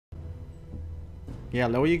Yeah,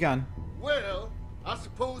 lower your gun. Well, I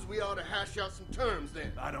suppose we ought to hash out some terms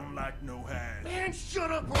then. I don't like no hash. Man,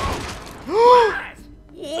 shut up, bro.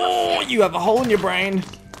 Oh, you have a hole in your brain.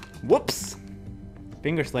 Whoops.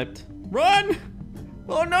 Finger slipped. Run!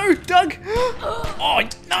 Oh no, Doug! Oh,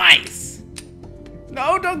 nice!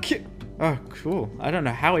 No, don't kill. Oh, cool. I don't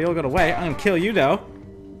know how he all got away. I'm gonna kill you though.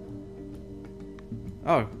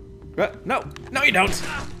 Oh. No, no you don't.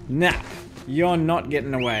 Nah, you're not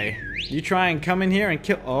getting away. You try and come in here and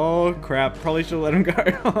kill. Oh crap, probably should let him go.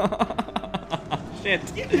 Shit.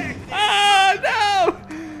 Oh no!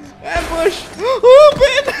 Ambush! Oh,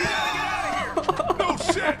 Ben! No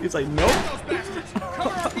shit! He's like, nope. Cover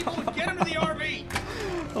our people and get them to the RV!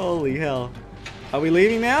 Holy hell. Are we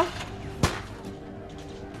leaving now?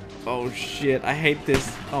 Oh shit, I hate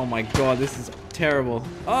this. Oh my god, this is terrible.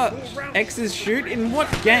 Oh, X is shoot? In what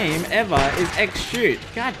game ever is X shoot?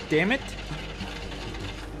 God damn it.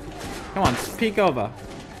 Come on, peek over.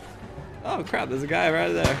 Oh crap, there's a guy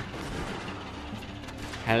right there.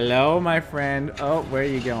 Hello, my friend. Oh, where are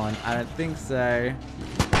you going? I don't think so.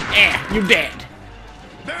 Eh, you're dead.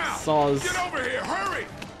 Now! Soz. Get over here, hurry!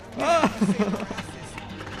 Oh.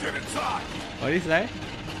 Get inside! What did he say?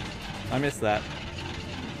 I missed that.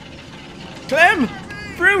 Clem!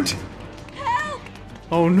 Fruit! Help!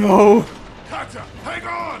 Oh no! Gotcha! Hang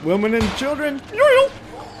on! Women and children!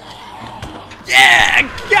 Yeah!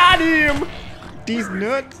 Got him! These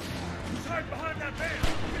nuts! Hide behind that van!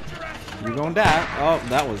 Get your ass You're gonna die. Oh,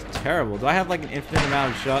 that was terrible. Do I have like an infinite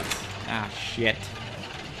amount of shots? Ah, shit.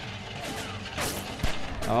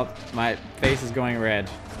 Oh, my face is going red.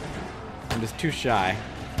 I'm just too shy.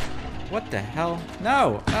 What the hell?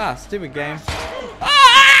 No! Ah, stupid game.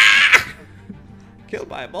 Ah! Killed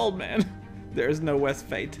by a bald man. There is no worse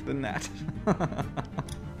fate than that.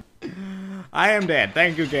 I am dead.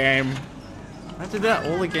 Thank you, game. I did that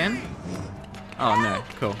all again? Oh no,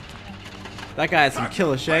 cool. That guy has some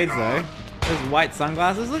killer shades though. Those white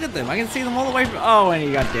sunglasses, look at them. I can see them all the way from. Oh, and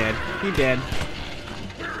he got dead. He dead.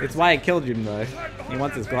 It's why I killed him though. He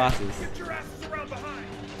wants his glasses. Get your asses around behind!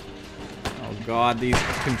 Oh god, these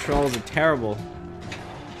controls are terrible.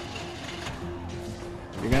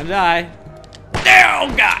 You're gonna die.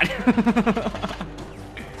 Oh god!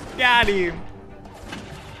 Got him!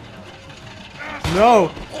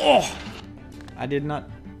 No! Oh! I did not.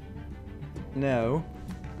 No.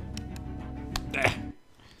 God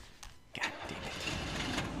damn it.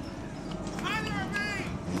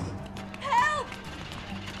 Help!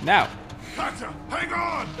 Now. Gotcha! Hang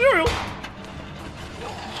on! No!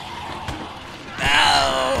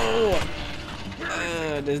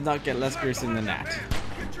 Does not get less gruesome than that.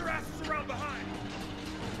 Get your asses around behind!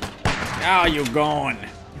 Oh, you're gone.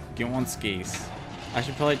 Get on skis. I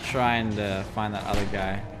should probably try and find that other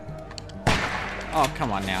guy. Oh,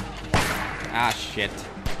 come on now. Ah, shit.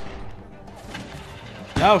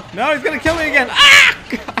 No, no, he's gonna kill me again. Ah,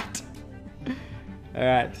 God.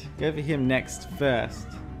 Alright, go for him next first.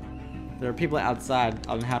 There are people outside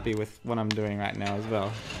unhappy with what I'm doing right now as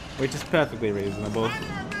well, which is perfectly reasonable.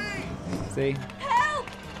 See? Help!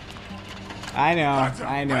 I know,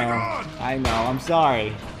 I know, I know. I'm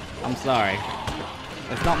sorry. I'm sorry.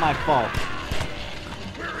 It's not my fault.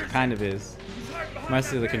 Kind of is.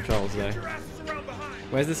 Mostly the controls though.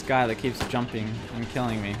 Where's this guy that keeps jumping and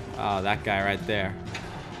killing me? Oh, that guy right there.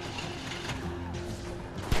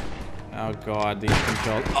 Oh god, these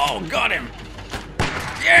controls. Oh, got him!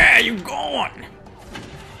 Yeah, you gone!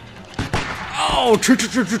 Oh,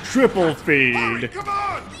 triple feed! Hurry, come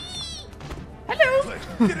on! Hello!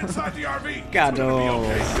 Get inside the RV! God, It's gonna be oh.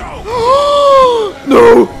 okay. Go!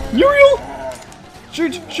 No! Muriel!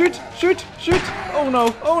 Shoot, shoot, shoot, shoot! Oh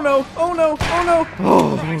no, oh no, oh no, oh no!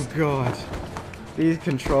 Oh god. These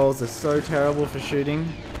controls are so terrible for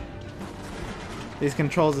shooting. These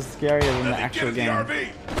controls are scarier than the actual game.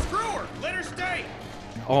 RV. Screw her! Let her stay!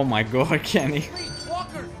 Oh my god, Kenny.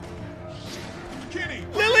 Walker! Kenny!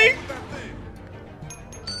 Lily!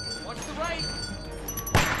 Watch the right!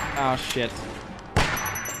 Oh shit.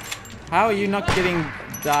 How are you not getting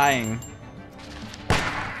dying?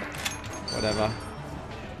 Whatever.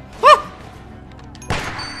 Ah!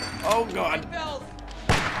 Oh god.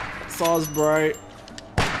 Soz, bro.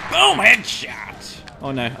 Boom, headshot.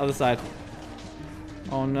 Oh no, other side.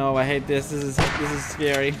 Oh no, I hate this. This is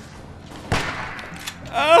scary.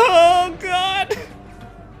 Oh god.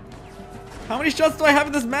 How many shots do I have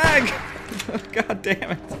in this mag? God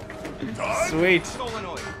damn it. Sweet.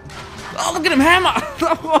 Oh, look at him hammer!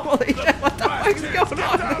 Holy shit, what the fuck is going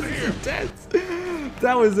on? This is intense.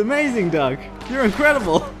 That was amazing, Doug. You're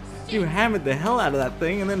incredible. You hammered the hell out of that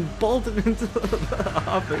thing and then bolted into the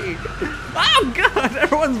RV. Oh god,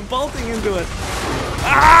 everyone's bolting into it.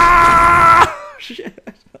 Ah! Shit.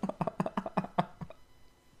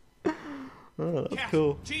 Oh, that's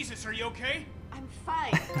cool. Jesus, are you okay? I'm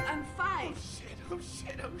fine. I'm fine. Oh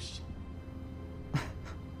shit.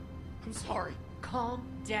 I'm sorry. Calm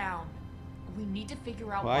down. We need to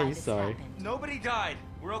figure out Why are why you this sorry? happened. Nobody died.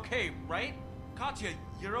 We're okay, right? Katya,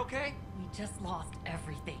 you're okay? We just lost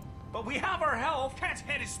everything. But we have our health. Cat's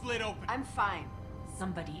head is split open. I'm fine.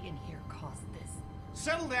 Somebody in here caused this.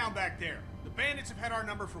 Settle down back there. The bandits have had our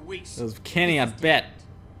number for weeks. It was Kenny, I bet.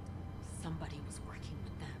 Somebody was working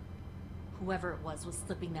with them. Whoever it was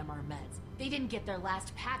slipping them our meds. They didn't get their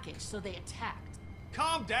last package, so they attacked.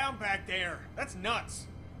 Calm down back there. That's nuts.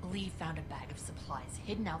 Lee found a bag of supplies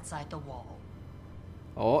hidden outside the wall.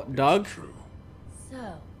 Oh, Doug. True.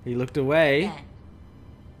 So, He looked away. Ben,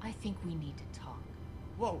 I think we need to talk.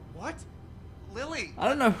 Whoa, what? Lily! I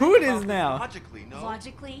don't know who it is About now. Logically, no?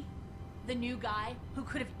 Logically, the new guy who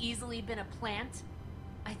could have easily been a plant,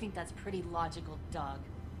 I think that's pretty logical, Doug.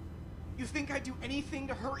 You think I'd do anything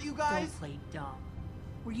to hurt you Don't play dumb.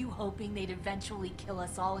 Were you hoping they'd eventually kill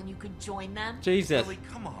us all and you could join them? Jesus. Lily,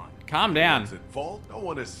 come on. Calm down. Is it fault? No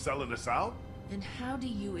one is selling us out. Then how do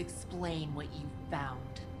you explain what you found?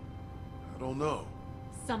 I don't know.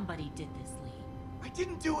 Somebody did this, Lee. I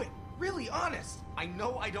didn't do it. Really, honest. I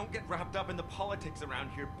know I don't get wrapped up in the politics around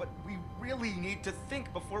here, but we really need to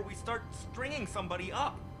think before we start stringing somebody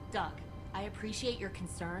up. Doug, I appreciate your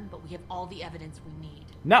concern, but we have all the evidence we need.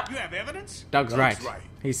 No. You have evidence? Doug's right. Doug's right.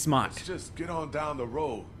 He's smart. Let's just get on down the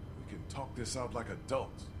road. We can talk this out like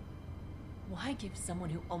adults. Why give someone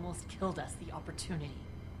who almost killed us the opportunity?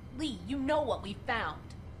 Lee, you know what we found.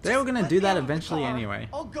 They were gonna Let do me that out of the eventually car. anyway.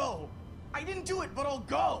 I'll go. I didn't do it, but I'll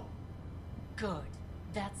go. Good.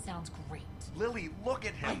 That sounds great. Lily, look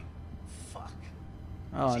at him. Fuck.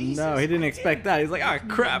 Oh Jesus, no, he didn't I expect that. He's like, ah, Look me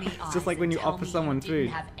crap. in the It's just eyes like when and you tell offer me someone you food.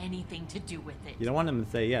 didn't have anything to do with it. You don't want them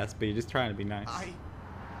to say yes, but you're just trying to be nice. I...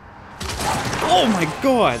 Oh my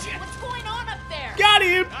god! What's going on up there? Got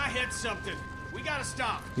him! I hit something. We gotta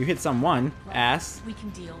stop. You hit someone, ass. We can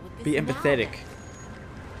deal with this Be now, empathetic. then.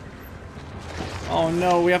 Oh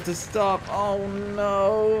no, we have to stop. Oh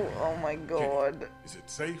no. Oh my god. Is it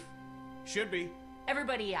safe? Should be.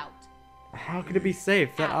 Everybody out. How could it be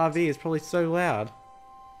safe? That Out. RV is probably so loud.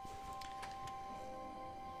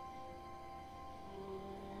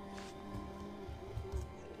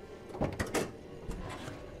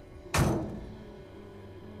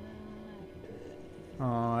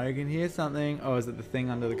 Oh, I can hear something. Oh, is it the thing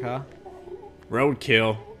under the car?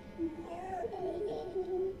 Roadkill.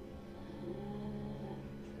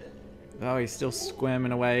 Oh, he's still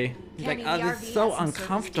squirming away. He's Kenny, like, the oh, RV this is has so some surface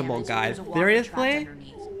uncomfortable, damage, guys. and there's a walker trapped Seriously?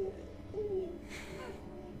 underneath.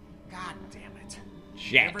 God damn it.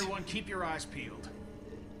 Shit. Everyone keep your eyes peeled.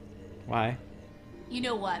 Why? You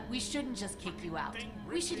know what? We shouldn't just kick you out.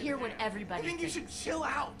 We should hear what I everybody think you thinks. should chill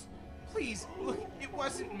out. Please, look, it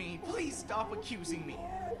wasn't me. Please stop accusing me.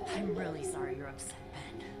 I'm really sorry you're upset,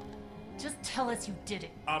 Ben. Just tell us you did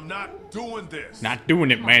it. I'm not doing this. Not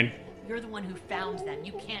doing it, Come man. on. You're the one who found them.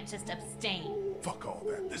 You can't just abstain. Fuck all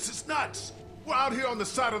that. This is nuts. We're out here on the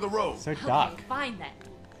side of the road. So Okay, dark. fine then.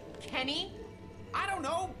 Kenny? I don't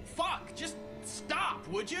know. Fuck. Just stop,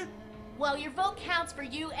 would you? Well, your vote counts for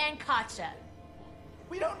you and Katja.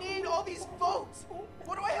 We don't need all these votes.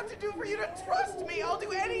 What do I have to do for you to trust me? I'll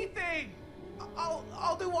do anything.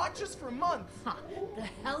 I'll do watches for months. Huh, the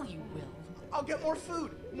hell you will. I'll get more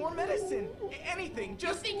food, more medicine, anything. You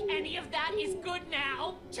Just think any of that is good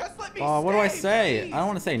now? just let me Oh, what do I stay, say? please. I don't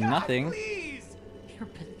want to say God, nothing. Please. You're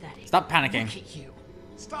pathetic. Stop panicking. Look at you.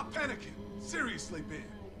 Stop panicking. Seriously, Ben.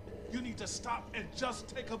 You need to stop and just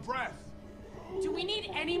take a breath. Do we need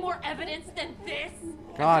any more evidence than this?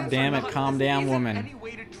 God damn it, This calm down, isn't woman. any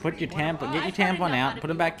way to Put your treat one of tampon, us. get your I've heard tampon enough out out, of put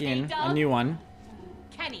it you, back okay, in, a Doug? new one.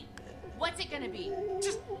 Kenny, what's it gonna be?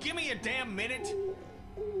 Just give me a damn minute.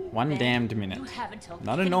 One Ben, damned minute. You have until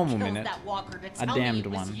Not a Kenny normal kills minute. That walker to A tell damned me it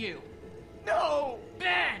was one. You. No.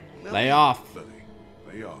 Ben! Lay off. Lily,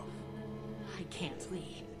 lay off. I can't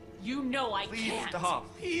leave. You know I Please can't.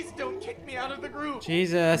 stop. Please don't kick me out of the group.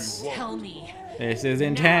 Jesus. Tell me. This is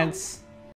intense.